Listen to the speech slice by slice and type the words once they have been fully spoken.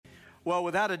Well,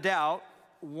 without a doubt,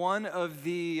 one of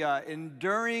the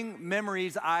enduring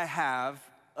memories I have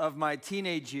of my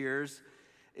teenage years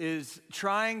is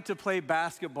trying to play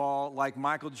basketball like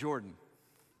Michael Jordan.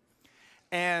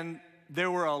 And there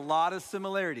were a lot of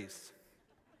similarities.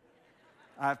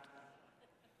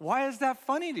 Why is that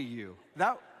funny to you?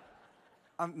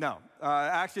 No,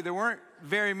 actually, there weren't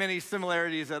very many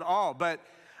similarities at all. But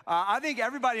I think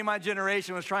everybody in my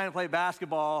generation was trying to play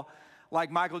basketball like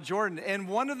Michael Jordan. And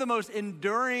one of the most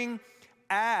enduring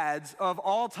ads of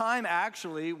all time,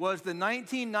 actually, was the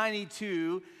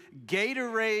 1992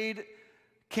 Gatorade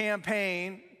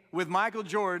campaign with Michael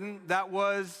Jordan that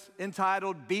was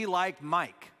entitled "Be Like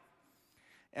Mike."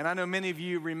 And I know many of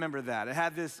you remember that. It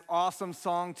had this awesome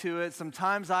song to it.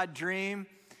 Sometimes I dream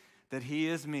that he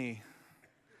is me,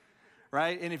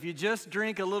 right? And if you just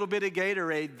drink a little bit of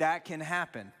Gatorade, that can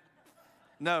happen.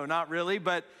 No, not really,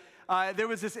 but there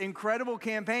was this incredible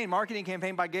marketing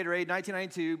campaign by Gatorade,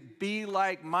 1992, "Be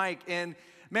Like Mike." And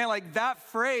man, like that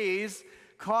phrase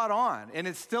caught on, and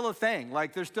it's still a thing.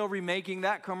 Like they're still remaking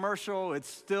that commercial. It's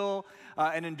still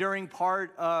an enduring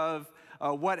part of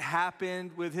what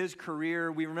happened with his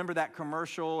career. We remember that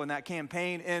commercial and that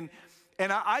campaign. And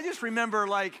I just remember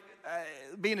like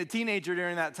being a teenager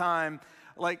during that time,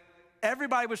 like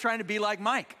everybody was trying to be like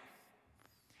Mike.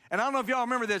 And I don't know if y'all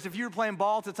remember this, if you were playing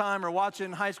ball at the time or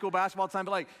watching high school basketball at the time,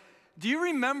 but like, do you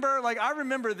remember, like I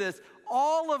remember this,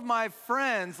 all of my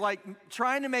friends like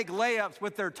trying to make layups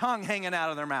with their tongue hanging out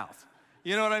of their mouth.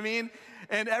 You know what I mean?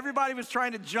 And everybody was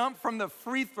trying to jump from the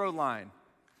free throw line.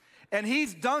 And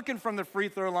he's dunking from the free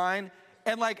throw line,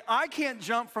 and like I can't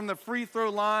jump from the free throw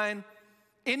line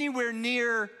anywhere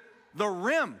near the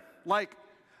rim. Like,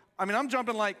 I mean, I'm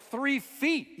jumping like 3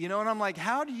 feet, you know, and I'm like,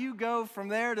 how do you go from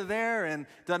there to there? And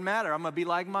doesn't matter, I'm gonna be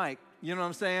like Mike. You know what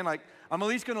I'm saying? Like, I'm at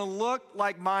least gonna look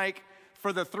like Mike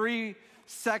for the 3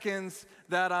 seconds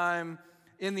that I'm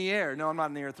in the air. No, I'm not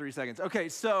in the air 3 seconds. Okay,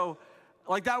 so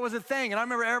like that was a thing. And I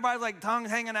remember everybody's like tongue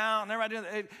hanging out and everybody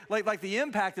doing it. Like the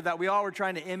impact of that, we all were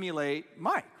trying to emulate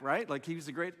Mike, right? Like he was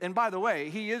the great, and by the way,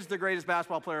 he is the greatest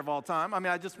basketball player of all time. I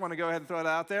mean, I just want to go ahead and throw it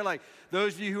out there. Like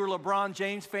those of you who are LeBron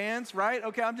James fans, right?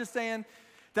 Okay, I'm just saying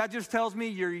that just tells me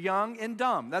you're young and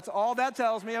dumb. That's all that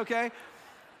tells me, okay?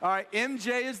 All right,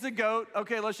 MJ is the GOAT.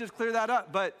 Okay, let's just clear that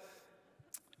up. But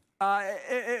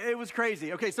it was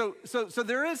crazy. Okay, so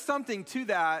there is something to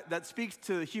that speaks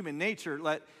to human nature.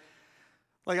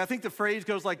 Like I think the phrase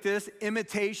goes like this: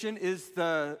 imitation is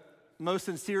the most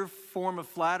sincere form of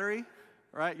flattery,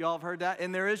 right? Y'all have heard that?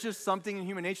 And there is just something in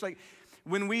human nature, like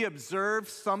when we observe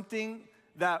something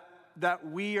that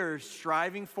we are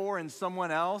striving for in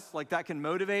someone else, like that can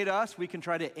motivate us. We can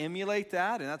try to emulate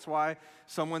that, and that's why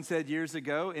someone said years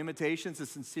ago, imitation is the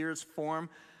sincerest form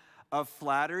of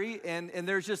flattery. And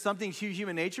there's just something to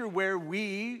human nature where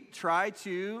we try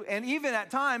to, and even at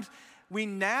times, we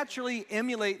naturally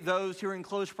emulate those who are in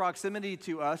close proximity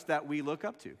to us that we look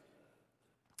up to.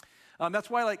 That's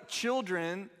why like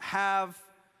children have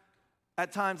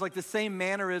at times like the same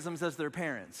mannerisms as their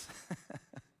parents.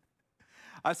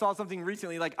 I saw something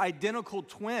recently, like identical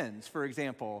twins, for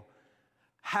example,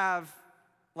 have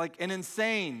like an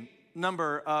insane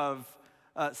number of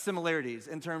similarities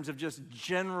in terms of just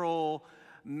general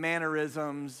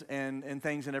mannerisms and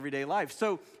things in everyday life.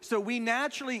 So we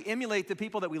naturally emulate the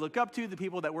people that we look up to, the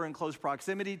people that we're in close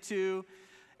proximity to,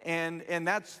 and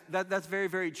that's very,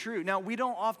 very true. Now, we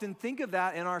don't often think of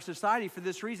that in our society for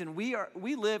this reason. We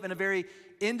live in a very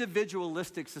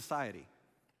individualistic society.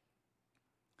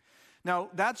 Now,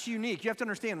 that's unique. You have to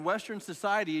understand, Western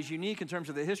society is unique in terms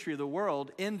of the history of the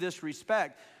world in this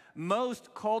respect.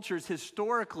 Most cultures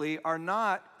historically are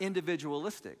not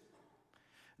individualistic.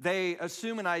 They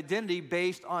assume an identity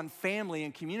based on family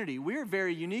and community. We're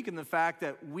very unique in the fact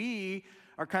that we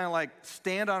are kind of like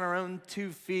stand on our own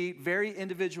 2 feet, very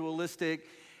individualistic.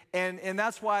 And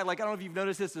that's why, like, I don't know if you've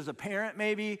noticed this as a parent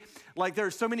maybe, like there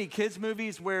are so many kids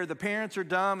movies where the parents are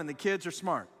dumb and the kids are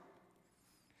smart.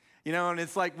 You know, and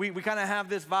it's like we kind of have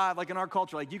this vibe like in our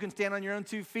culture, like you can stand on your own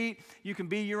 2 feet, you can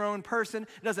be your own person.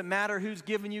 It doesn't matter who's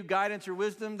giving you guidance or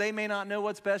wisdom. They may not know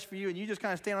what's best for you, and you just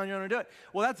kind of stand on your own and do it.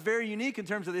 Well, that's very unique in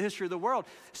terms of the history of the world.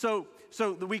 So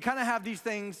we kind of have these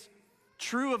things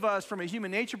true of us from a human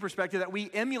nature perspective that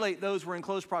we emulate those we're in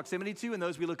close proximity to and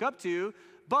those we look up to,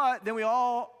 but then we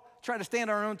all try to stand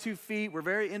on our own 2 feet. We're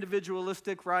very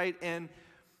individualistic, right? And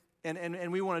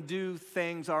we want to do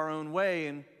things our own way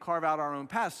and carve out our own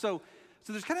path. So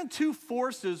there's kind of two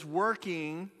forces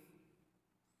working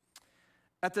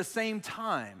at the same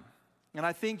time. And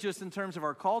I think just in terms of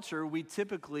our culture, we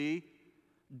typically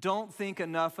don't think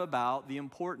enough about the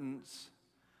importance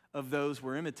of those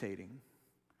we're imitating.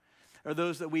 or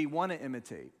those that we want to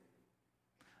imitate,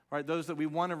 right? Those that we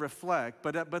want to reflect.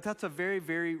 But that's a very,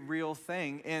 very real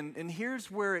thing. And here's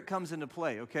where it comes into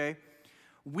play, okay?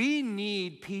 We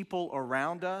need people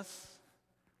around us.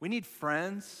 We need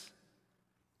friends.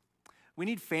 We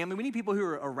need family. We need people who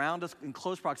are around us in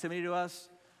close proximity to us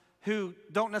who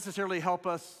don't necessarily help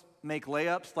us make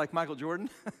layups like Michael Jordan,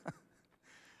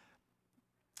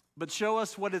 but show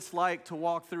us what it's like to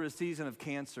walk through a season of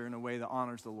cancer in a way that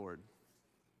honors the Lord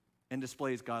and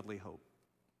displays godly hope.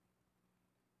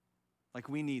 Like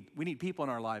we need people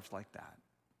in our lives like that.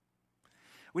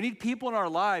 We need people in our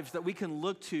lives that we can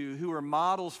look to who are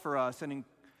models for us and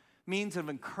means of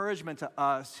encouragement to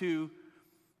us, who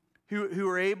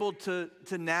are able to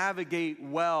navigate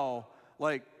well,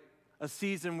 like a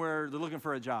season where they're looking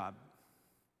for a job,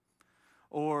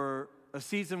 or a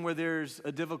season where there's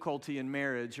a difficulty in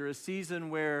marriage, or a season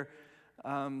where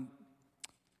they're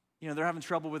having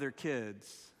trouble with their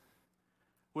kids,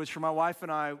 which for my wife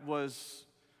and I was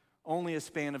only a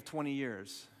span of 20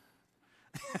 years.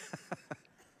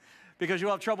 Because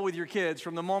you'll have trouble with your kids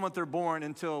from the moment they're born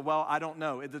until, well, I don't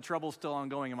know. The trouble's still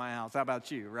ongoing in my house. How about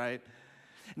you, right?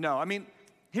 No, I mean,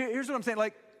 here's what I'm saying.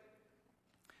 Like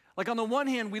on the one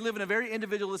hand, we live in a very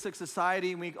individualistic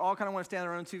society, and we all kind of want to stand on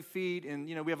our own 2 feet, and,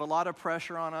 we have a lot of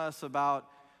pressure on us about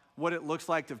what it looks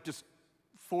like to just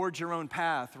forge your own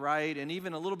path, right? And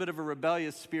even a little bit of a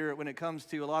rebellious spirit when it comes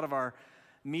to a lot of our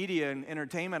media and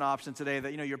entertainment options today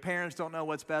that, your parents don't know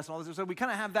what's best and all this. So we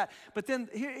kind of have that. But then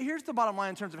here's the bottom line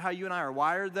in terms of how you and I are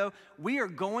wired, though. We are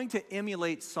going to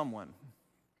emulate someone.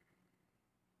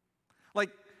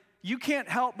 Like, you can't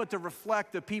help but to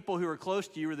reflect the people who are close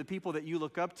to you or the people that you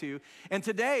look up to. And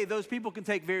today, those people can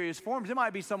take various forms. It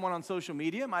might be someone on social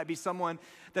media. It might be someone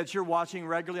that you're watching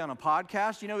regularly on a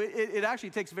podcast. It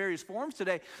actually takes various forms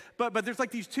today. But there's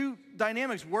like these two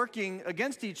dynamics working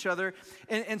against each other.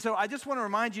 And so I just want to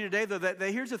remind you today, though, that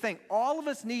here's the thing. All of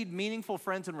us need meaningful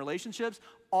friends and relationships.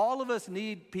 All of us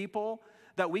need people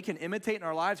that we can imitate in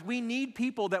our lives. We need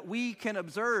people that we can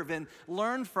observe and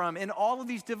learn from in all of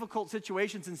these difficult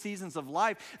situations and seasons of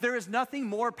life. There is nothing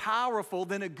more powerful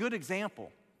than a good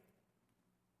example.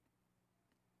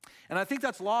 And I think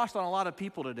that's lost on a lot of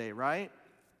people today, right?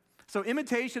 So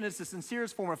imitation is the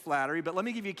sincerest form of flattery, but let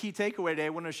me give you a key takeaway today I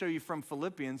want to show you from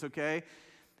Philippians, okay?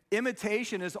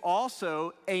 Imitation is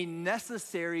also a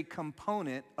necessary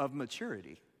component of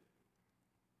maturity.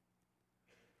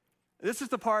 This is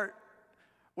the part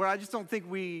where I just don't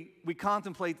think we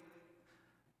contemplate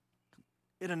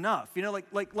it enough.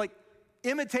 Like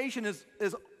imitation is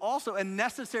also a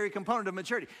necessary component of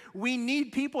maturity. We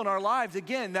need people in our lives,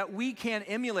 again, that we can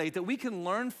emulate, that we can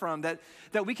learn from, that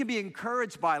we can be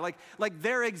encouraged by. Like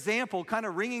their example kind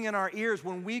of ringing in our ears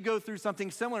when we go through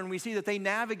something similar and we see that they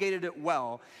navigated it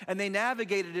well, and they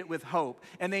navigated it with hope,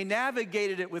 and they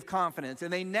navigated it with confidence,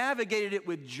 and they navigated it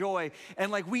with joy.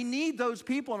 And like we need those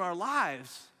people in our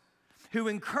lives who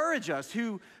encourage us,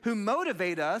 who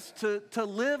motivate us to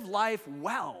live life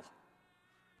well.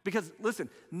 Because, listen,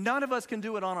 none of us can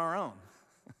do it on our own.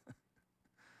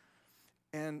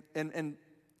 and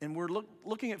we're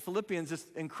looking at Philippians, this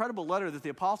incredible letter that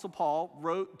the Apostle Paul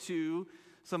wrote to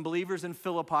some believers in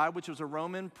Philippi, which was a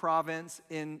Roman province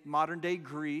in modern-day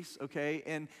Greece, okay?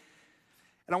 And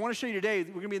I want to show you today,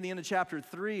 we're going to be in the end of chapter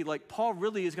 3, like Paul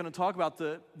really is going to talk about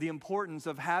the importance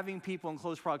of having people in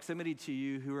close proximity to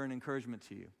you who are an encouragement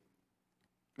to you.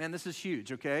 Man, this is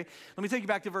huge, okay? Let me take you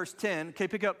back to verse 10. Okay,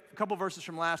 pick up a couple verses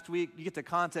from last week. You get the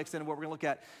context in of what we're going to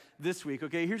look at this week,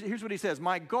 okay? Here's what he says.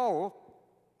 My goal,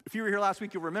 if you were here last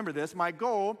week, you'll remember this. My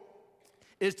goal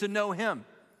is to know him,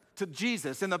 to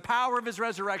Jesus, and the power of his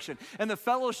resurrection and the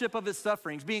fellowship of his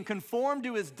sufferings, being conformed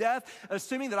to his death,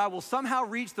 assuming that I will somehow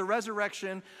reach the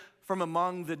resurrection from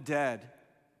among the dead.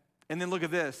 And then look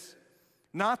at this.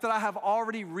 Not that I have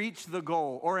already reached the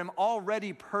goal or am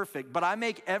already perfect, but I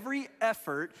make every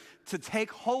effort to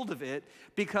take hold of it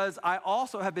because I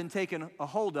also have been taken a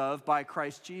hold of by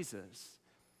Christ Jesus.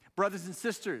 Brothers and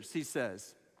sisters, he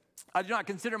says, I do not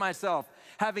consider myself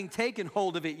having taken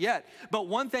hold of it yet, but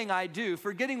one thing I do,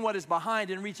 forgetting what is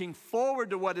behind and reaching forward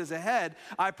to what is ahead,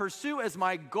 I pursue as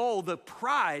my goal the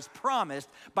prize promised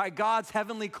by God's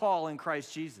heavenly call in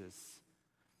Christ Jesus.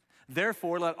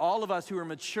 Therefore, let all of us who are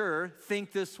mature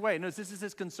think this way. Notice this is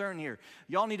his concern here.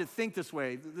 Y'all need to think this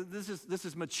way. This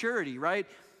is maturity, right?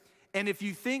 And if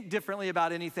you think differently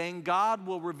about anything, God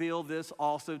will reveal this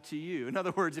also to you. In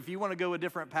other words, if you want to go a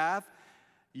different path,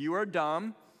 you are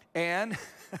dumb. And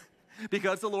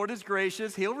because the Lord is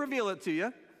gracious, he'll reveal it to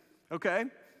you, okay?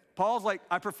 Paul's like,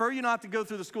 I prefer you not to go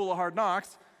through the school of hard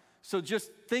knocks, so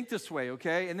just think this way,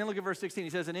 okay? And then look at verse 16. He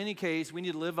says, in any case, we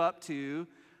need to live up to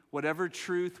whatever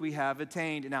truth we have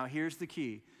attained. Now, here's the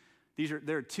key.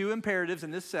 There are two imperatives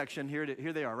in this section. Here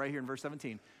they are, right here in verse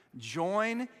 17.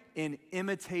 Join in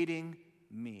imitating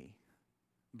me,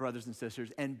 brothers and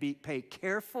sisters, and pay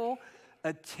careful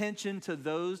attention to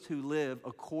those who live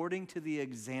according to the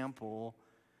example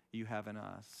you have in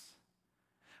us.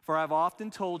 For I've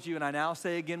often told you, and I now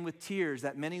say again with tears,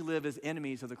 that many live as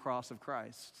enemies of the cross of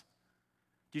Christ.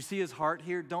 Do you see his heart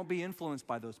here? Don't be influenced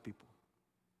by those people.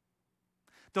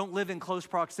 Don't live in close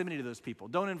proximity to those people.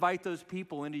 Don't invite those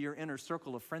people into your inner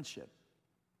circle of friendship.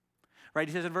 Right?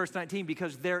 He says in verse 19,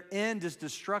 because their end is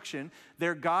destruction,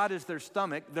 their God is their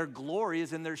stomach, their glory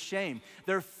is in their shame.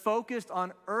 They're focused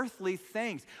on earthly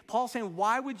things. Paul's saying,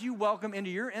 why would you welcome into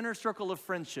your inner circle of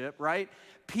friendship, right,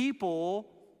 people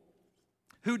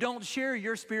who don't share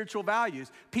your spiritual values,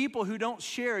 people who don't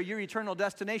share your eternal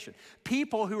destination,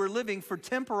 people who are living for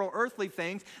temporal earthly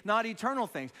things, not eternal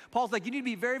things? Paul's like, you need to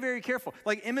be very, very careful.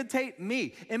 Like, imitate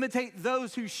me. Imitate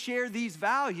those who share these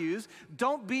values.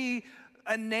 Don't be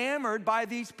enamored by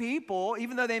these people,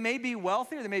 even though they may be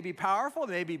wealthy, or they may be powerful,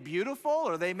 they may be beautiful,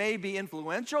 or they may be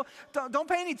influential. Don't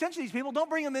pay any attention to these people. Don't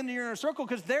bring them into your inner circle,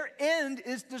 because their end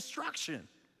is destruction.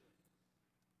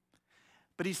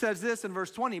 But he says this in verse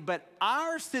 20, but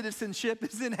our citizenship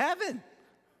is in heaven.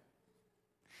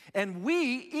 And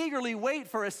we eagerly wait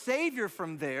for a Savior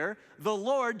from there, the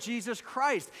Lord Jesus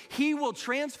Christ. He will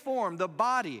transform the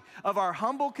body of our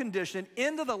humble condition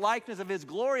into the likeness of his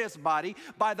glorious body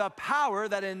by the power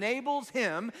that enables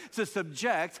him to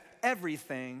subject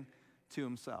everything to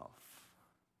himself.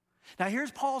 Now,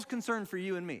 here's Paul's concern for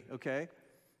you and me, okay?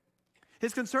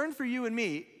 His concern for you and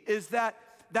me is that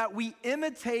we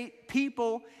imitate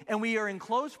people and we are in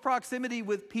close proximity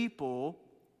with people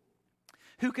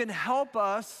who can help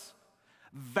us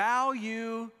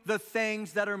value the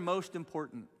things that are most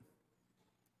important.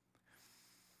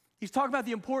 He's talking about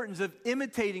the importance of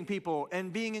imitating people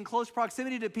and being in close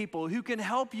proximity to people who can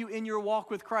help you in your walk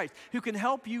with Christ, who can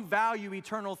help you value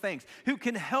eternal things, who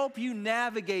can help you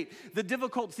navigate the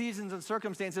difficult seasons and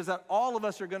circumstances that all of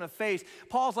us are going to face.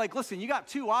 Paul's like, listen, you got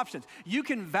two options. You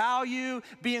can value,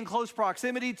 be in close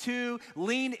proximity to,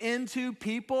 lean into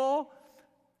people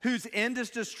whose end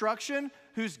is destruction,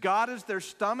 whose God is their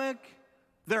stomach,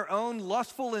 their own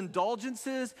lustful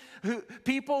indulgences,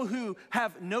 people who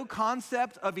have no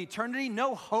concept of eternity,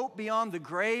 no hope beyond the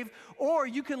grave. Or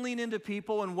you can lean into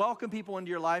people and welcome people into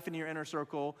your life and your inner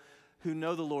circle who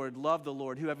know the Lord, love the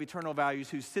Lord, who have eternal values,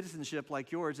 whose citizenship,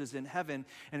 like yours, is in heaven,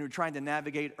 and who are trying to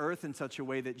navigate earth in such a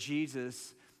way that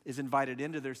Jesus is invited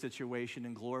into their situation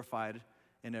and glorified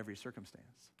in every circumstance.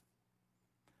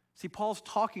 See, Paul's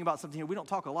talking about something here we don't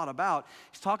talk a lot about.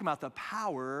 He's talking about the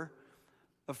power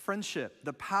of friendship,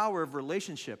 the power of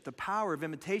relationship, the power of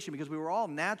imitation, because we will all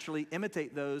naturally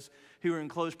imitate those who are in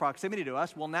close proximity to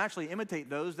us. We'll naturally imitate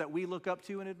those that we look up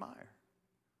to and admire.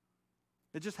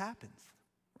 It just happens,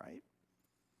 right?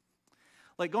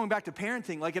 Like going back to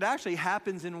parenting, like it actually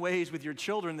happens in ways with your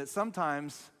children that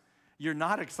sometimes you're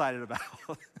not excited about.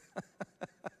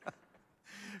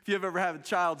 If you've ever had a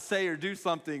child say or do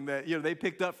something that, they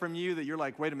picked up from you that you're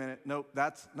like, wait a minute, nope,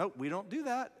 we don't do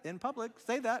that in public.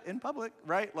 Say that in public,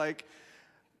 right? Like,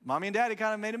 mommy and daddy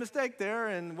kind of made a mistake there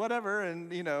and whatever,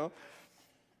 and,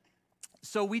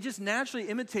 So we just naturally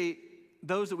imitate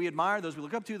those that we admire, those we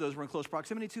look up to, those we're in close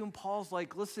proximity to, and Paul's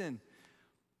like, listen,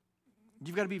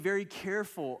 you've got to be very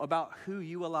careful about who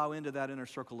you allow into that inner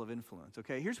circle of influence,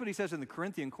 okay? Here's what he says in the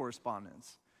Corinthian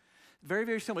correspondence. Very,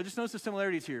 very similar. Just notice the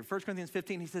similarities here. 1 Corinthians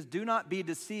 15, he says, do not be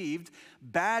deceived.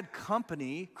 Bad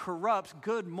company corrupts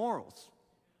good morals.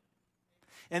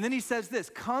 And then he says this,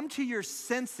 come to your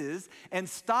senses and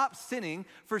stop sinning,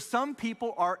 for some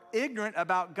people are ignorant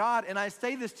about God. And I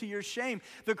say this to your shame.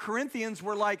 The Corinthians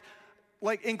were like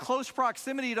in close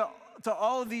proximity to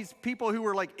all of these people who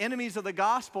were like enemies of the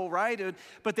gospel, right?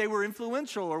 But they were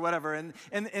influential or whatever. And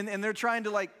they're trying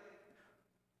to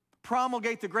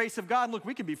promulgate the grace of God. Look,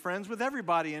 we can be friends with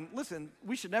everybody. And listen,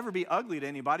 we should never be ugly to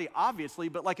anybody, obviously.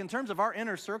 But in terms of our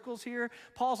inner circles here,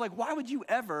 Paul's like, why would you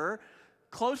ever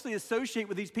closely associate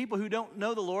with these people who don't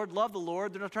know the Lord, love the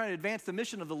Lord? They're not trying to advance the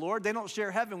mission of the Lord. They don't share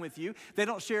heaven with you. They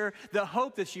don't share the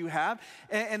hope that you have.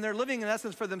 And they're living in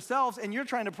essence for themselves. And you're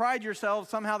trying to pride yourself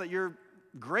somehow that you're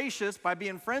gracious by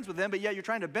being friends with them, but yet you're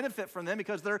trying to benefit from them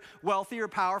because they're wealthy or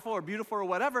powerful or beautiful or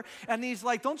whatever. And he's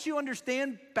like, don't you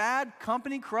understand bad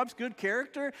company corrupts good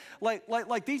character?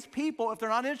 Like these people, if they're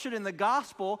not interested in the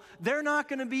gospel, they're not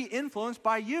going to be influenced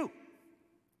by you.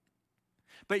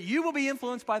 But you will be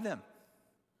influenced by them.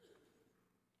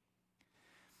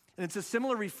 And it's a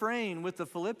similar refrain with the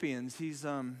Philippians. He's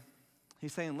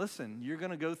saying, listen, you're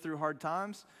going to go through hard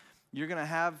times. You're going to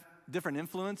have different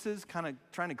influences kind of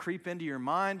trying to creep into your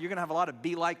mind. You're going to have a lot of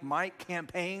be like Mike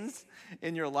campaigns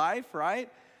in your life,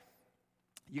 right?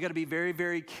 You got to be very,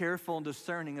 very careful and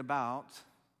discerning about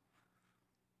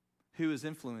who is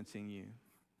influencing you.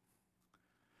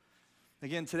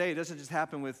 Again, today, it doesn't just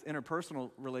happen with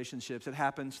interpersonal relationships. It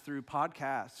happens through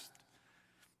podcasts,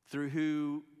 through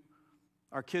who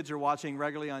our kids are watching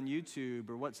regularly on YouTube,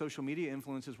 or what social media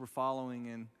influences we're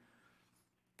following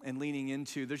and leaning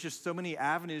into. There's just so many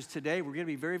avenues today. We're going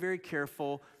to be very, very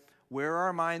careful. Where are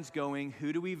our minds going?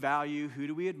 Who do we value? Who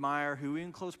do we admire? Who are we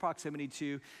in close proximity to?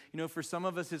 You know, for some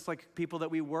of us, it's like people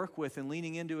that we work with and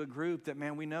leaning into a group that,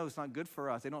 man, we know it's not good for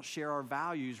us. They don't share our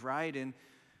values, right? And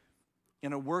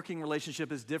a working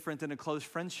relationship is different than a close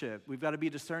friendship. We've got to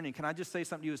be discerning. Can I just say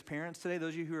something to you as parents today?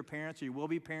 Those of you who are parents or you will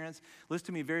be parents, listen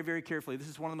to me very, very carefully. This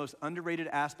is one of the most underrated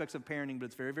aspects of parenting, but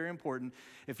it's very, very important.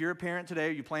 If you're a parent today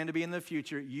or you plan to be in the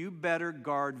future, you better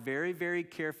guard very, very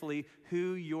carefully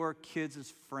who your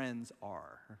kids' friends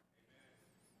are.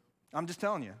 I'm just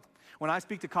telling you. When I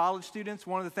speak to college students,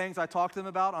 one of the things I talk to them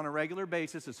about on a regular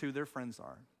basis is who their friends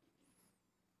are.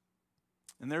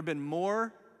 And there have been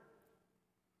more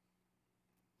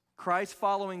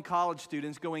Christ-following college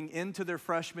students going into their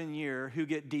freshman year who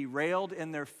get derailed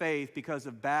in their faith because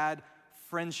of bad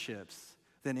friendships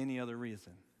than any other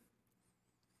reason.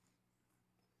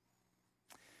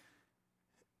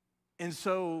 And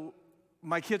so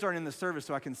my kids aren't in the service,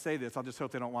 so I can say this. I'll just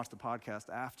hope they don't watch the podcast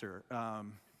after.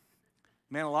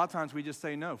 Man, a lot of times we just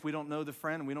say no. If we don't know the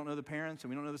friend and we don't know the parents and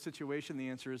we don't know the situation, the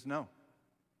answer is no.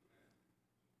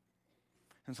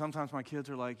 And sometimes my kids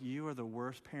are like, you are the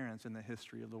worst parents in the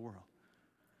history of the world.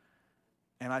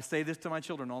 And I say this to my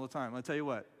children all the time. I'll tell you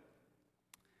what.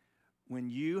 When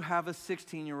you have a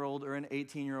 16-year-old or an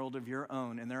 18-year-old of your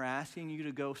own and they're asking you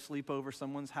to go sleep over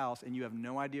someone's house and you have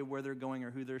no idea where they're going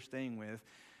or who they're staying with,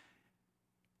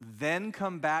 then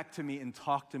come back to me and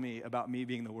talk to me about me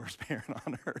being the worst parent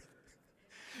on earth.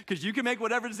 Because you can make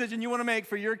whatever decision you want to make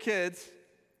for your kids,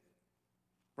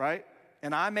 right?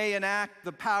 And I may enact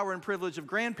the power and privilege of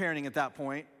grandparenting at that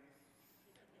point.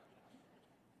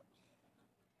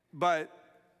 But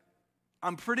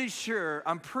I'm pretty sure,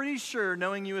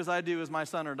 knowing you as I do as my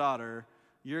son or daughter,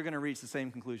 you're going to reach the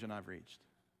same conclusion I've reached.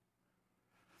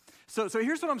 So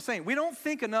here's what I'm saying. We don't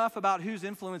think enough about who's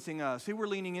influencing us, who we're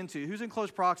leaning into, who's in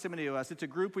close proximity to us. It's a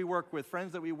group we work with,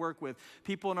 friends that we work with,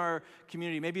 people in our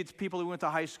community. Maybe it's people we went to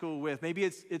high school with. Maybe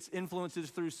it's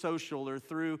influences through social or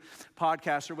through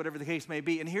podcasts or whatever the case may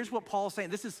be. And here's what Paul's saying.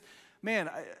 This is, man,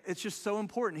 it's just so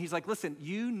important. He's like, listen,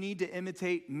 you need to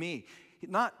imitate me.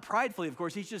 Not pridefully, of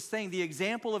course. He's just saying the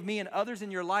example of me and others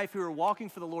in your life who are walking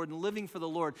for the Lord and living for the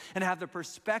Lord and have the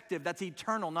perspective that's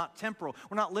eternal, not temporal.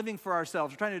 We're not living for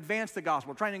ourselves. We're trying to advance the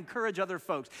gospel. We're trying to encourage other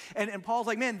folks. And Paul's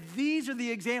like, man, these are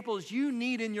the examples you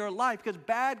need in your life because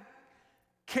bad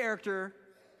character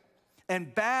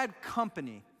and bad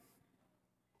company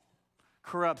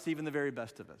corrupts even the very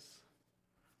best of us.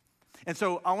 And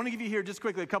so I want to give you here just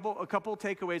quickly a couple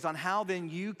takeaways on how then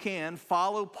you can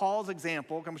follow Paul's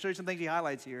example. I'm going to show you some things he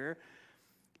highlights here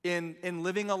in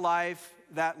living a life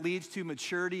that leads to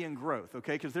maturity and growth,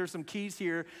 okay? Because there's some keys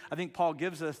here I think Paul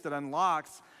gives us that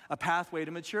unlocks a pathway to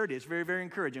maturity. It's very, very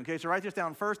encouraging, okay? So write this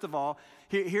down. First of all,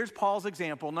 here's Paul's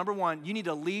example. Number one, you need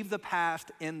to leave the past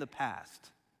in the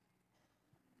past.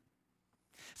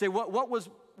 Say, what was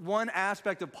one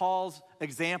aspect of Paul's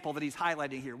example that he's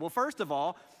highlighting here? Well, first of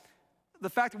all, the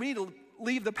fact that we need to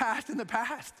leave the past in the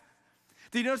past.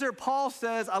 Do you notice there Paul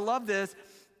says, I love this.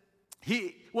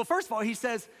 First of all, he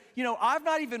says, you know, I've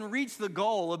not even reached the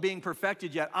goal of being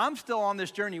perfected yet. I'm still on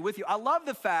this journey with you. I love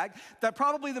the fact that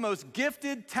probably the most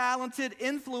gifted, talented,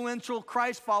 influential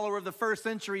Christ follower of the first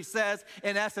century says,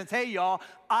 in essence, hey, y'all,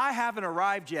 I haven't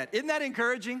arrived yet. Isn't that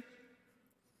encouraging?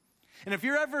 And if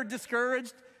you're ever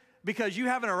discouraged because you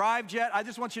haven't arrived yet, I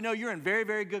just want you to know you're in very,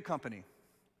 very good company.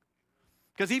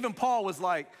 Because even Paul was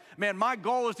like, man, my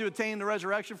goal is to attain the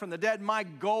resurrection from the dead. My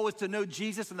goal is to know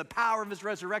Jesus and the power of his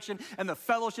resurrection and the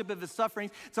fellowship of his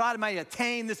sufferings so I might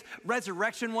attain this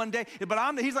resurrection one day.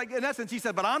 But he's like, in essence, he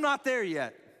said, but I'm not there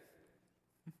yet.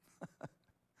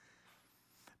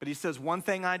 But he says, one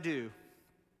thing I do,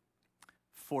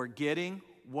 forgetting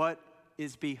what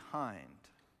is behind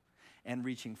and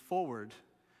reaching forward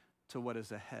to what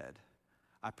is ahead,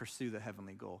 I pursue the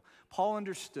heavenly goal. Paul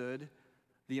understood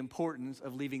the importance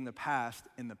of leaving the past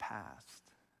in the past.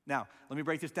 Now, let me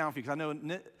break this down for you because I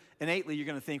know innately you're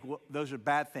going to think, well, those are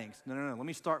bad things. No. Let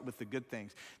me start with the good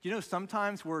things. Do you know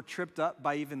sometimes we're tripped up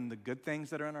by even the good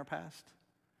things that are in our past?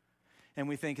 And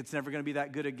we think it's never going to be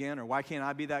that good again, or why can't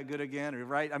I be that good again, or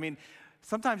right? I mean,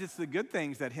 sometimes it's the good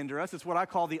things that hinder us. It's what I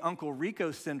call the Uncle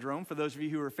Rico syndrome. For those of you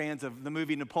who are fans of the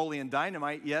movie Napoleon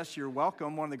Dynamite, yes, you're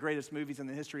welcome. One of the greatest movies in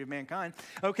the history of mankind.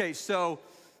 Okay, so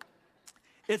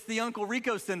it's the Uncle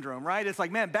Rico syndrome, right? It's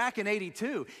like, man, back in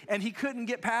 82, and he couldn't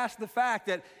get past the fact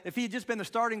that if he had just been the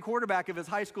starting quarterback of his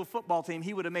high school football team,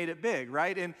 he would have made it big,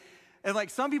 right? And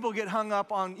like some people get hung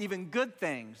up on even good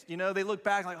things. You know, they look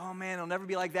back like, oh man, it'll never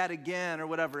be like that again or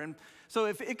whatever. And so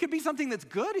if it could be something that's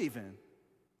good even.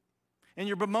 And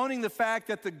you're bemoaning the fact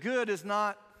that the good is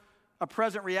not a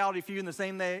present reality for you in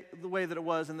the way that it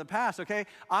was in the past, okay?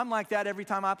 I'm like that every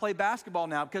time I play basketball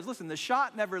now because, listen, the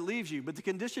shot never leaves you, but the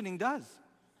conditioning does.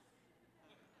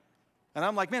 And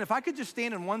I'm like, man, if I could just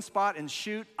stand in one spot and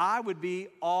shoot, I would be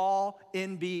all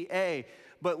NBA.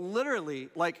 But literally,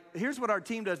 like, here's what our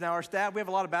team does now. Our staff, we have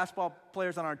a lot of basketball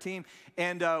players on our team,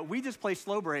 and we just play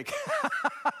slow break.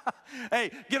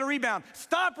 Hey, get a rebound.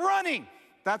 Stop running.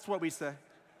 That's what we say.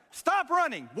 Stop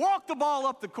running. Walk the ball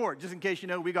up the court. Just in case you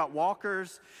know, we got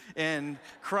walkers and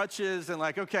crutches and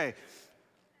like, okay.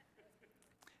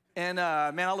 And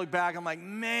man, I look back, I'm like,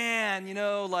 man, you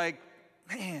know, like,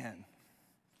 man,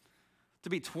 to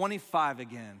be 25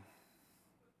 again,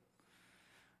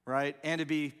 right? And to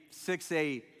be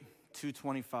 6'8",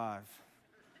 225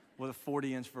 with a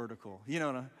 40-inch vertical. You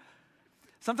know,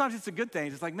 sometimes it's a good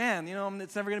thing. It's like, man, you know,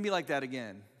 it's never going to be like that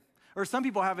again. Or some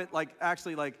people have it like,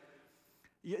 actually like,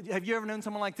 have you ever known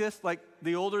someone like this? Like,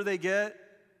 the older they get,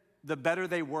 the better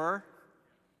they were.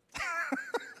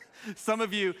 Some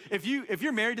of you, if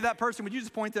you're married to that person, would you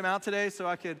just point them out today so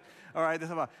I could, all right,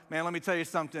 man, let me tell you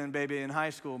something, baby. In high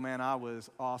school, man, I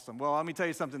was awesome. Well, let me tell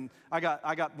you something. I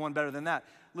got one better than that.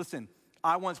 Listen,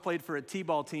 I once played for a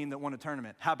T-ball team that won a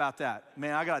tournament. How about that?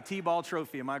 Man, I got a T-ball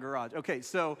trophy in my garage. Okay,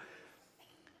 so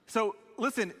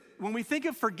listen, when we think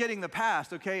of forgetting the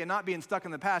past, okay, and not being stuck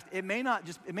in the past, it may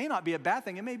not be a bad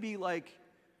thing. It may be like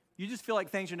you just feel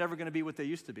like things are never going to be what they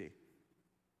used to be.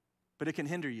 But it can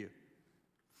hinder you.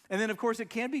 And then, of course, it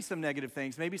can be some negative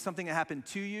things. Maybe something that happened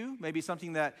to you. Maybe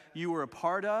something that you were a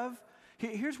part of.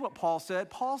 Here's what Paul said.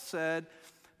 Paul said,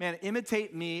 man,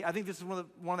 imitate me. I think this is one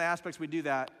of the aspects we do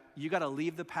that. You got to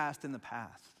leave the past in the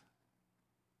past.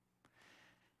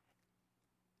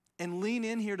 And lean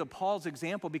in here to Paul's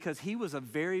example because he was a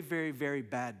very, very, very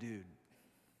bad dude.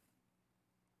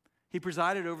 He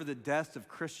presided over the deaths of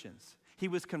Christians. He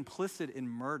was complicit in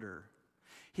murder.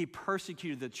 He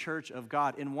persecuted the church of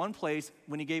God. In one place,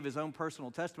 when he gave his own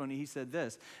personal testimony, he said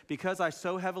this, because I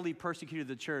so heavily persecuted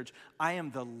the church, I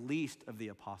am the least of the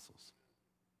apostles.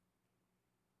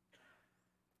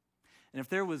 And if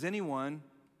there was anyone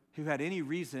who had any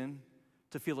reason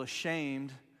to feel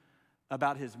ashamed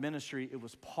about his ministry, it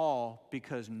was Paul,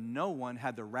 because no one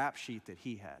had the rap sheet that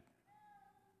he had.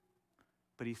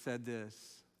 But he said this,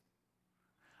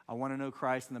 I want to know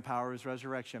Christ and the power of his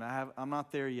resurrection. I'm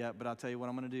not there yet, but I'll tell you what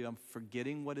I'm going to do. I'm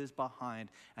forgetting what is behind,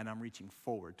 and I'm reaching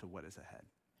forward to what is ahead.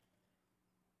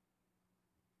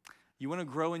 You want to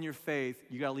grow in your faith,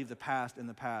 you got to leave the past in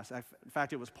the past. In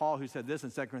fact, it was Paul who said this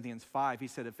in 2 Corinthians 5. He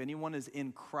said, if anyone is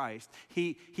in Christ,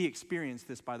 he experienced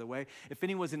this, by the way. If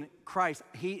anyone is in Christ,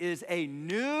 he is a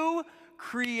new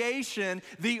creation.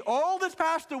 The old has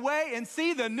passed away, and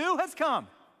see, the new has come.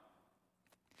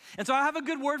 And so I have a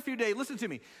good word for you today. Listen to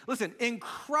me. Listen, in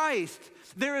Christ,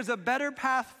 there is a better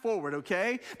path forward,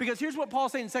 okay? Because here's what Paul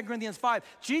said in 2 Corinthians 5.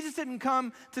 Jesus didn't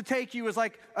come to take you as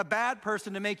like a bad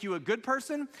person to make you a good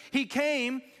person. He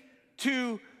came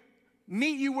to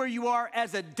meet you where you are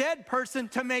as a dead person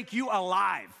to make you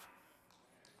alive,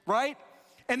 right?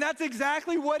 And that's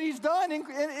exactly what he's done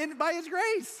by his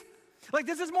grace. Like,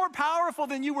 this is more powerful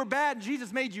than you were bad and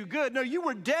Jesus made you good. No, you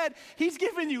were dead. He's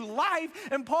given you life.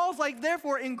 And Paul's like,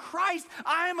 therefore, in Christ,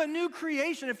 I am a new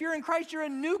creation. If you're in Christ, you're a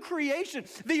new creation.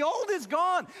 The old is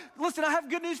gone. Listen, I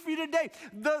have good news for you today.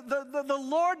 The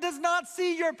Lord does not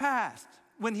see your past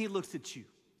when he looks at you.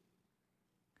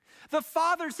 The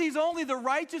Father sees only the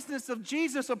righteousness of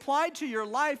Jesus applied to your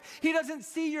life. He doesn't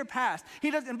see your past.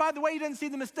 And by the way, he doesn't see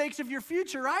the mistakes of your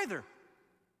future either.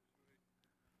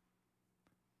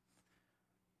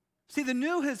 See, the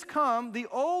new has come, the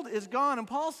old is gone, and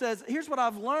Paul says, here's what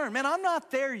I've learned. Man, I'm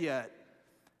not there yet,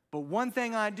 but one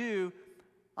thing I do,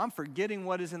 I'm forgetting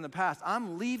what is in the past.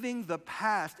 I'm leaving the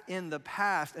past in the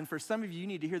past, and for some of you, you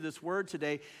need to hear this word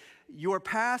today. Your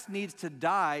past needs to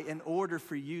die in order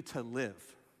for you to live.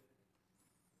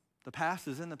 The past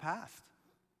is in the past.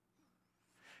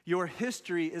 Your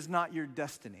history is not your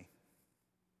destiny.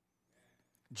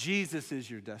 Jesus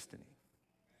is your destiny.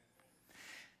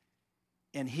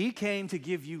 And he came to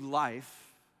give you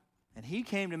life, and he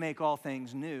came to make all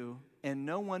things new, and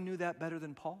no one knew that better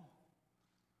than Paul.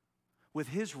 with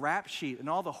his rap sheet and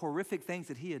all the horrific things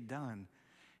that he had done.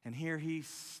 And here he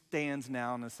stands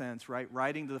now, in a sense, right,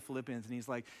 writing to the Philippians, and he's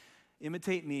like,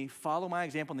 imitate me, follow my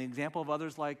example, and the example of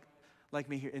others like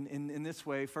me here. In this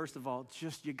way, first of all,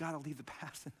 just you got to leave the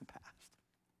past in the past.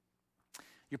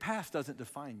 Your past doesn't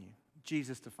define you.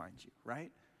 Jesus defines you,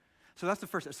 right? So that's the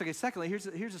first. Okay, secondly, here's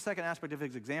the second aspect of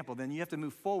his example. Then you have to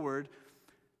move forward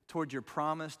toward your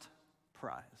promised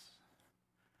prize.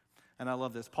 And I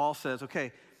love this. Paul says,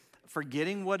 okay,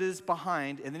 forgetting what is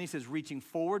behind, and then he says, reaching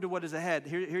forward to what is ahead.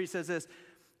 Here he says this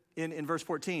in verse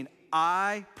 14.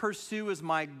 I pursue as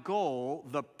my goal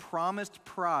the promised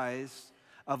prize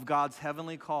of God's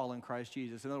heavenly call in Christ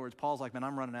Jesus. In other words, Paul's like, man,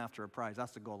 I'm running after a prize.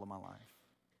 That's the goal of my life.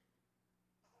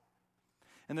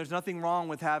 And there's nothing wrong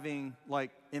with having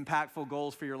like impactful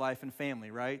goals for your life and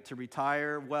family, right? To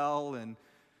retire well and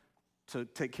to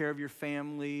take care of your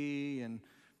family and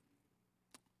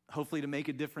hopefully to make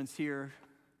a difference here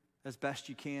as best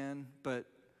you can. But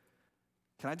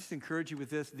can I just encourage you with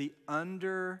this? The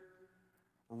underwriting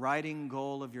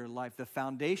goal of your life, the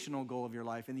foundational goal of your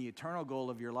life, and the eternal goal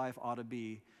of your life ought to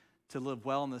be to live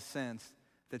well in the sense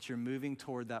that you're moving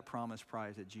toward that promised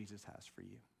prize that Jesus has for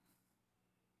you.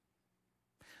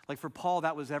 Like for Paul,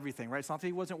 that was everything, right? It's not that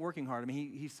he wasn't working hard. I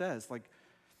mean, he says, like,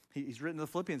 he's written to the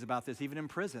Philippians about this, even in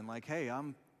prison. Like, hey,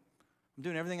 I'm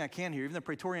doing everything I can here. Even the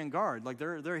Praetorian Guard, like,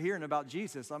 they're hearing about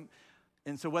Jesus.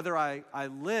 And so whether I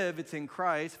live, it's in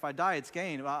Christ. If I die, it's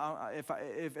gain.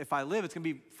 If I live, it's going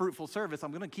to be fruitful service.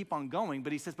 I'm going to keep on going.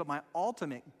 But he says, but my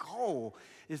ultimate goal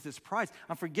is this prize.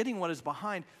 I'm forgetting what is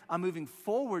behind. I'm moving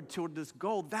forward toward this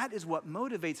goal. That is what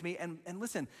motivates me. And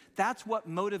listen, that's what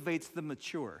motivates the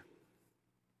mature.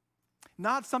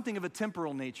 Not something of a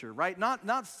temporal nature, right?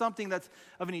 Not something that's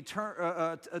of an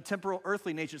a temporal,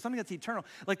 earthly nature. Something that's eternal.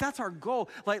 Like that's our goal.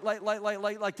 Like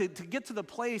to get to the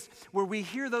place where we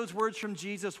hear those words from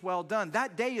Jesus. Well done.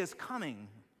 That day is coming.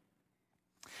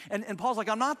 And Paul's like,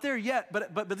 I'm not there yet,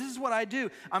 but this is what I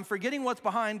do. I'm forgetting what's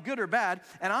behind, good or bad,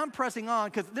 and I'm pressing on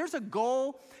because there's a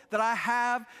goal that I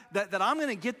have that I'm going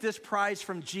to get this prize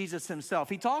from Jesus himself.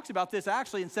 He talks about this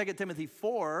actually in 2 Timothy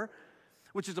 4,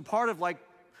 which is a part of like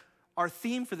our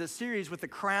theme for this series with the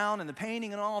crown and the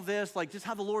painting and all this, like just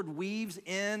how the Lord weaves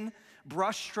in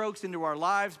brush strokes into our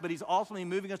lives, but he's ultimately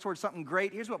moving us towards something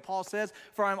great. Here's what Paul says,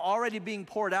 for I'm already being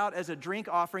poured out as a drink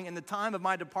offering, and the time of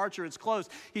my departure is close.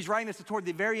 He's writing this toward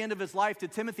the very end of his life to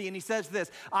Timothy, and he says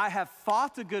this, I have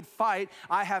fought the good fight,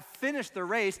 I have finished the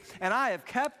race, and I have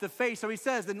kept the faith. So he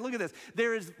says, and look at this,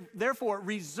 there is therefore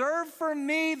reserved for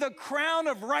me the crown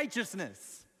of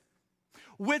righteousness,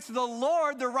 which the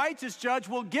Lord, the righteous judge,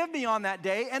 will give me on that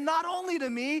day, and not only to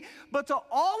me, but to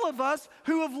all of us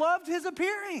who have loved his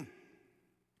appearing.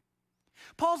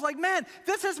 Paul's like, man,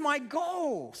 this is my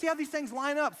goal. See how these things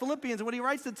line up? Philippians, and when he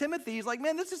writes to Timothy, he's like,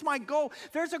 man, this is my goal.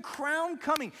 There's a crown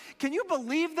coming. Can you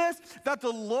believe this? That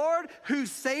the Lord who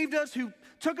saved us, who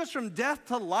took us from death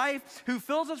to life, who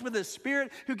fills us with his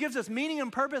spirit, who gives us meaning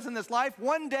and purpose in this life,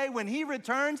 one day when he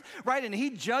returns, right, and he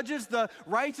judges the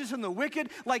righteous and the wicked,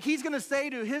 like he's going to say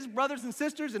to his brothers and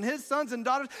sisters and his sons and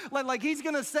daughters, like he's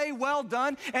going to say, well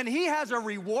done, and he has a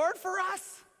reward for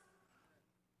us.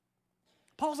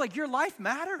 Paul's like, your life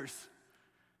matters.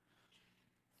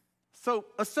 So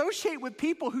associate with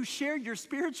people who share your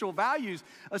spiritual values.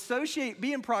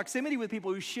 Be in proximity with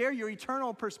people who share your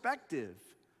eternal perspective.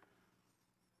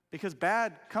 Because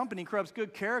bad company corrupts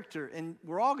good character, and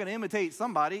we're all going to imitate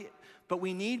somebody, but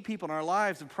we need people in our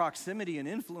lives of proximity and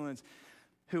influence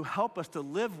who help us to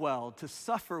live well, to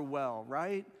suffer well,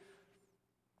 right?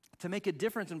 To make a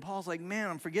difference. And Paul's like, man,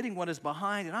 I'm forgetting what is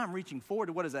behind and I'm reaching forward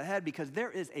to what is ahead because there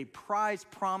is a prize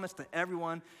promised to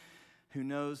everyone who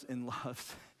knows and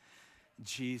loves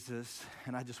Jesus.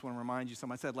 And I just want to remind you,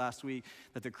 something I said last week,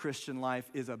 that the Christian life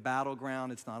is a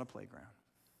battleground. It's not a playground.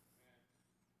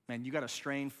 Man, you got to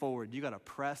strain forward. You got to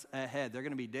press ahead. There are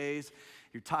going to be days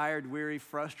you're tired, weary,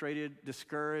 frustrated,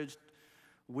 discouraged,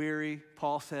 weary.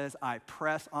 Paul says, I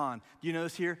press on. Do you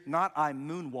notice here? Not I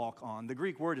moonwalk on. The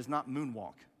Greek word is not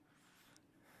moonwalk.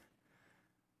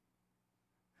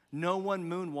 No one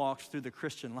moonwalks through the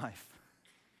Christian life.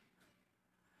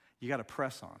 You got to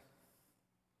press on.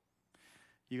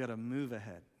 You got to move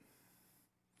ahead.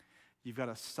 You've got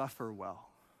to suffer well.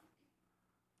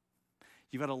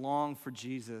 You've got to long for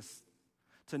Jesus,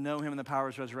 to know him in the power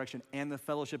of his resurrection and the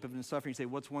fellowship of his suffering. You say,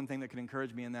 what's one thing that can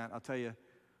encourage me in that? I'll tell you,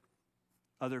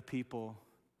 other people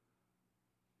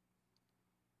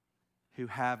who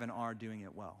have and are doing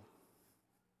it well.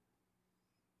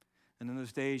 And in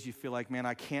those days you feel like, man,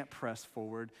 I can't press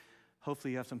forward.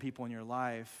 Hopefully you have some people in your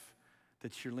life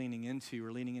that you're leaning into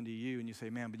or leaning into you, and you say,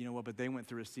 man, but you know what, but they went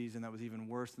through a season that was even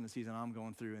worse than the season I'm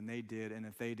going through, and they did, and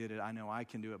if they did it, I know I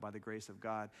can do it by the grace of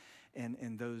God.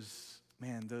 And those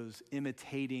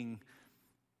imitating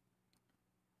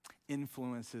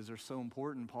influences are so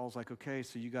important. Paul's like, okay,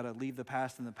 so you got to leave the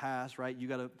past in the past, right? You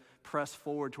got to press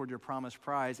forward toward your promised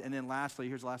prize. And then lastly,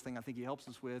 here's the last thing I think he helps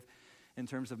us with in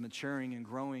terms of maturing and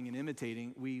growing and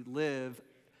imitating. We live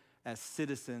as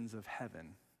citizens of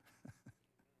heaven.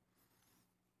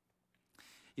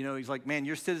 You know, he's like, man,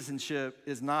 your citizenship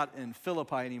is not in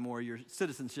Philippi anymore. Your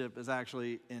citizenship is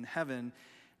actually in heaven.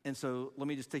 And so let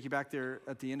me just take you back there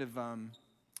at the end of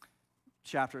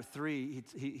chapter 3.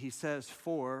 He says,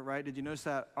 for, right? Did you notice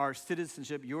that our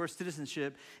citizenship, your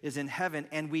citizenship is in heaven,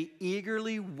 and we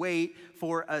eagerly wait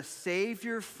for a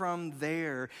Savior from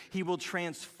there. He will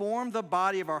transform the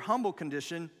body of our humble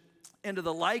condition into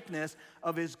the likeness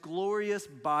of his glorious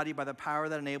body by the power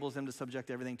that enables him to subject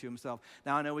everything to himself.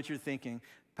 Now, I know what you're thinking.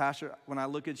 Pastor, when I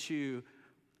look at you,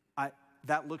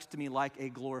 that looks to me like a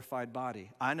glorified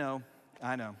body. I know.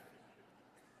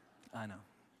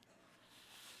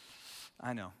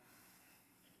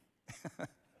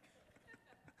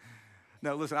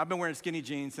 No, listen, I've been wearing skinny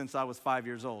jeans since I was 5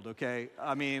 years old, okay?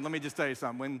 I mean, let me just tell you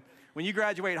something. When you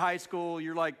graduate high school,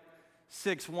 you're like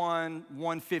 6'1",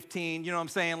 115, you know what I'm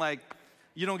saying? Like,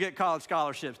 you don't get college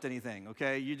scholarships to anything,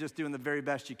 okay? You're just doing the very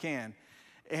best you can.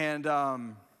 And,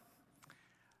 of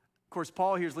course,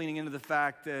 Paul here is leaning into the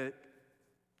fact that,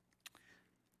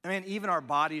 I mean, even our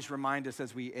bodies remind us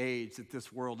as we age that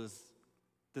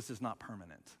this is not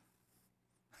permanent.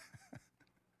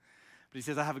 But he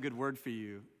says, I have a good word for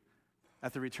you.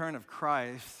 At the return of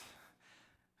Christ,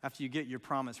 after you get your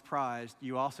promised prize,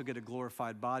 you also get a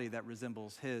glorified body that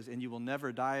resembles his, and you will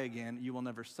never die again, you will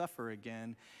never suffer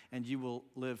again, and you will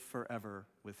live forever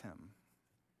with him.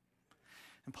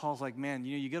 And Paul's like, man,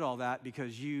 you get all that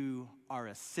because you are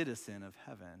a citizen of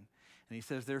heaven. And he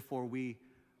says, therefore, we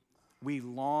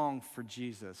long for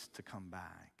Jesus to come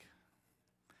back.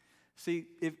 See,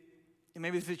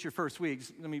 maybe if it's your first week,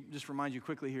 let me just remind you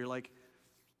quickly here, like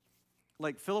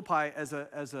Philippi as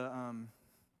a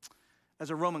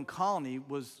Roman colony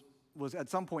was at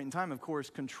some point in time, of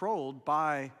course, controlled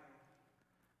by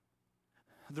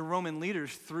the Roman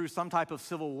leaders through some type of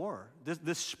civil war.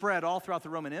 This spread all throughout the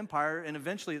Roman Empire, and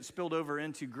eventually it spilled over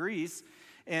into Greece,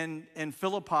 and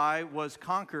Philippi was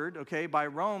conquered, okay, by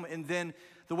Rome. And then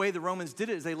the way the Romans did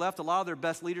it is they left a lot of their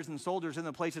best leaders and soldiers in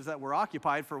the places that were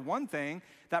occupied. For one thing,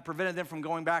 that prevented them from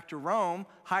going back to Rome,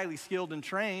 highly skilled and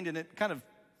trained, and it kind of,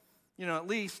 at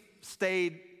least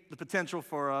stayed the potential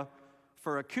for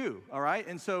a coup, all right?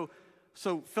 And so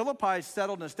Philippi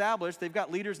settled and established. They've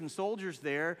got leaders and soldiers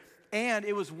there, and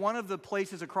it was one of the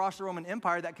places across the Roman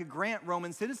Empire that could grant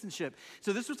Roman citizenship.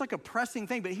 So this was like a pressing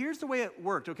thing, but here's the way it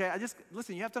worked, okay?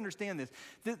 Listen, you have to understand this.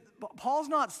 Paul's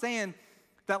not saying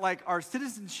that like our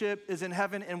citizenship is in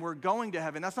heaven and we're going to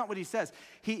heaven. That's not what he says.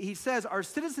 He says our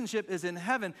citizenship is in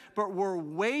heaven, but we're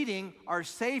waiting our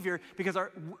Savior because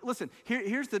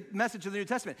here's the message of the New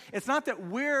Testament. It's not that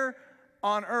we're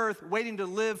on earth waiting to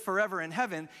live forever in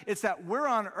heaven. It's that we're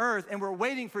on earth and we're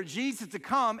waiting for Jesus to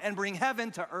come and bring heaven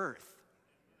to earth.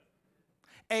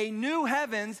 A new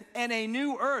heavens and a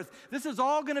new earth. This is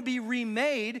all going to be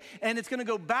remade, and it's going to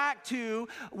go back to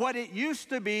what it used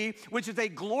to be, which is a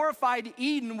glorified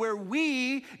Eden where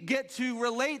we get to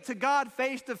relate to God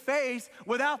face to face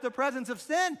without the presence of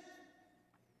sin.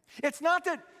 It's not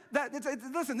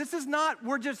listen, this is not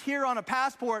we're just here on a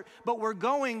passport, but we're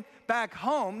going back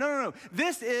home. No.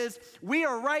 This is, we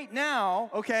are right now,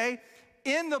 okay,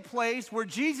 in the place where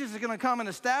Jesus is going to come and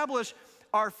establish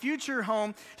our future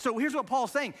home. So here's what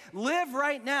Paul's saying. Live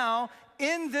right now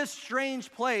in this strange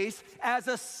place as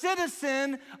a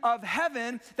citizen of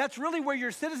heaven. That's really where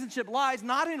your citizenship lies,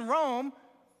 not in Rome.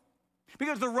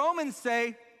 Because the Romans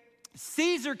say,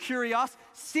 Caesar Kyrios,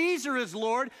 Caesar is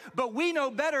Lord, but we know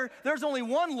better. There's only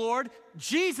one Lord,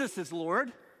 Jesus is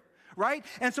Lord. Right?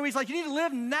 And so he's like, you need to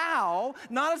live now,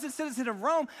 not as a citizen of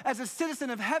Rome, as a citizen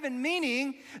of heaven,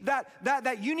 meaning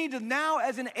that you need to now,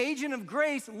 as an agent of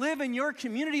grace, live in your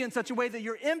community in such a way that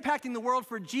you're impacting the world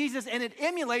for Jesus, and it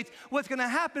emulates what's going to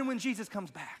happen when Jesus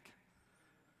comes back.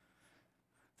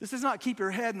 This is not keep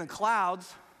your head in the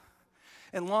clouds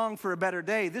and long for a better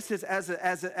day. This is as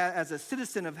a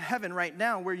citizen of heaven right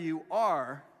now where you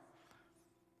are,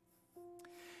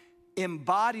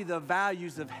 embody the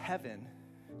values of heaven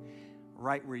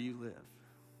right where you live.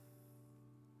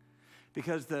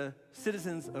 Because the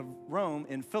citizens of Rome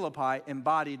in Philippi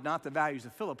embodied not the values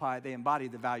of Philippi, they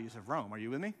embodied the values of Rome. Are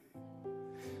you with me?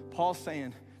 Paul's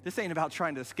saying, This ain't about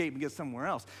trying to escape and get somewhere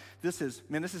else. This is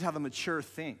how the mature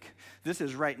think. This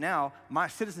is right now, my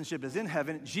citizenship is in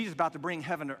heaven. Jesus is about to bring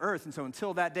heaven to earth. And so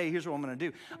until that day, here's what I'm going to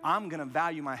do. I'm going to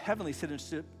value my heavenly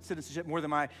citizenship more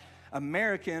than my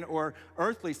American or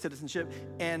earthly citizenship.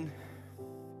 And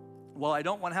well, I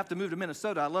don't want to have to move to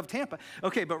Minnesota. I love Tampa.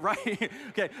 Okay, but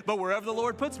but wherever the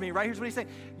Lord puts me, right, here's what he's saying.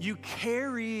 You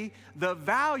carry the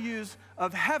values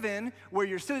of heaven where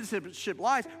your citizenship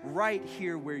lies right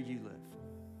here where you live.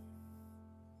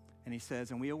 And he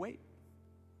says, and we await.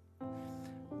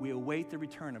 We await the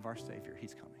return of our Savior.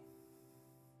 He's coming.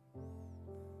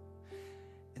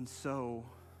 And so,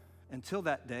 until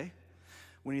that day,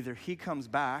 when either he comes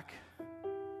back,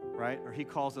 right, or he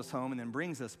calls us home and then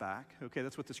brings us back. Okay,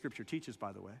 that's what the scripture teaches,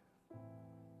 by the way.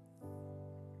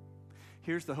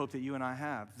 Here's the hope that you and I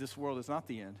have. This world is not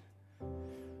the end.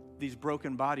 These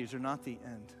broken bodies are not the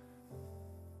end.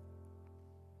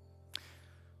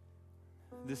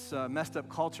 This messed up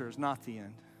culture is not the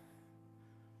end.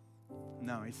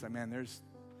 No, he said, man, there's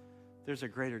a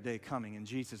greater day coming, and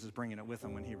Jesus is bringing it with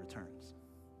him when he returns.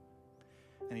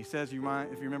 And he says, if you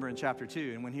remember in chapter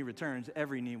 2, and when he returns,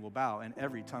 every knee will bow and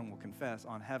every tongue will confess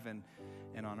on heaven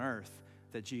and on earth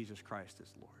that Jesus Christ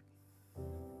is Lord.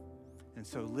 And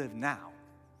so live now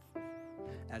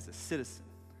as a citizen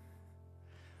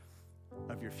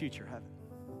of your future heaven.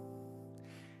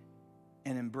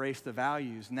 And embrace the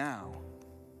values now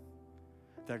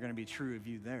that are going to be true of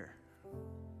you there,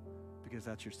 because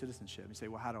that's your citizenship. You say,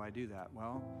 well, how do I do that?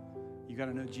 Well, you got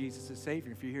to know Jesus as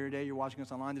Savior. If you're here today, you're watching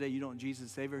us online today, you don't know Jesus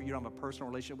as Savior, you don't have a personal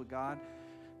relationship with God,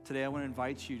 today I want to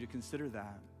invite you to consider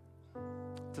that.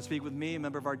 To speak with me, a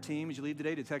member of our team, as you leave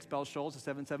today, to text Bell Shoals to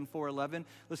 77411.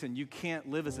 Listen, you can't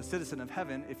live as a citizen of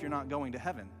heaven if you're not going to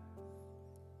heaven.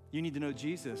 You need to know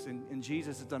Jesus, and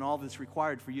Jesus has done all that's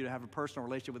required for you to have a personal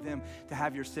relationship with him, to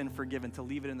have your sin forgiven, to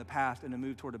leave it in the past, and to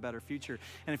move toward a better future.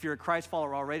 And if you're a Christ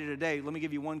follower already today, let me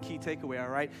give you one key takeaway, all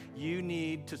right? You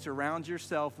need to surround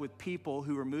yourself with people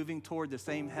who are moving toward the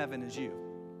same heaven as you.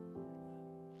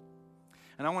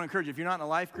 And I want to encourage you, if you're not in a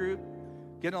life group,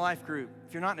 get in a life group.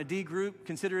 If you're not in a D group,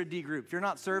 consider a D group. If you're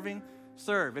not serving,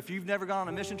 serve. If you've never gone on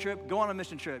a mission trip, go on a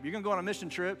mission trip. You're going to go on a mission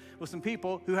trip with some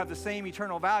people who have the same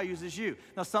eternal values as you.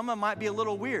 Now, some of them might be a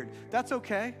little weird. That's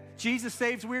okay. Jesus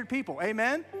saves weird people.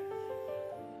 Amen?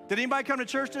 Did anybody come to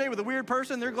church today with a weird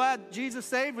person? They're glad Jesus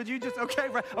saved? Would you just, okay,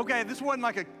 right, okay, this wasn't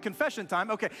like a confession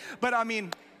time. Okay, but I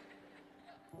mean,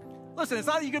 listen, it's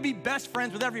not that you're going to be best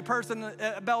friends with every person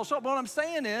at Bell Show. But what I'm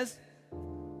saying is,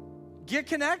 get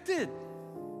connected.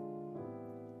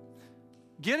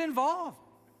 Get involved.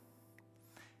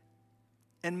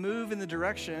 And move in the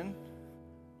direction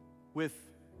with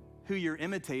who you're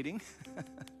imitating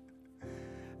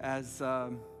as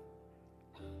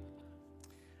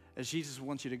Jesus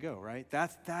wants you to go, right?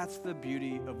 That's the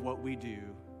beauty of what we do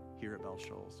here at Bell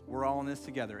Shoals. We're all in this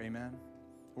together, amen?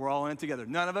 We're all in it together.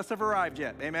 None of us have arrived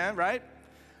yet, amen, right?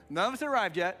 None of us have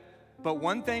arrived yet, but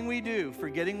one thing we do,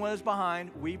 forgetting what is behind,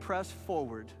 we press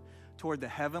forward toward the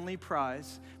heavenly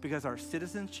prize, because our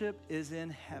citizenship is in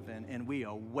heaven and we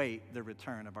await the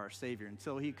return of our Savior.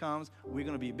 Until he comes, we're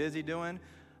going to be busy doing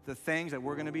the things that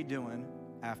we're going to be doing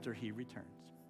after he returns.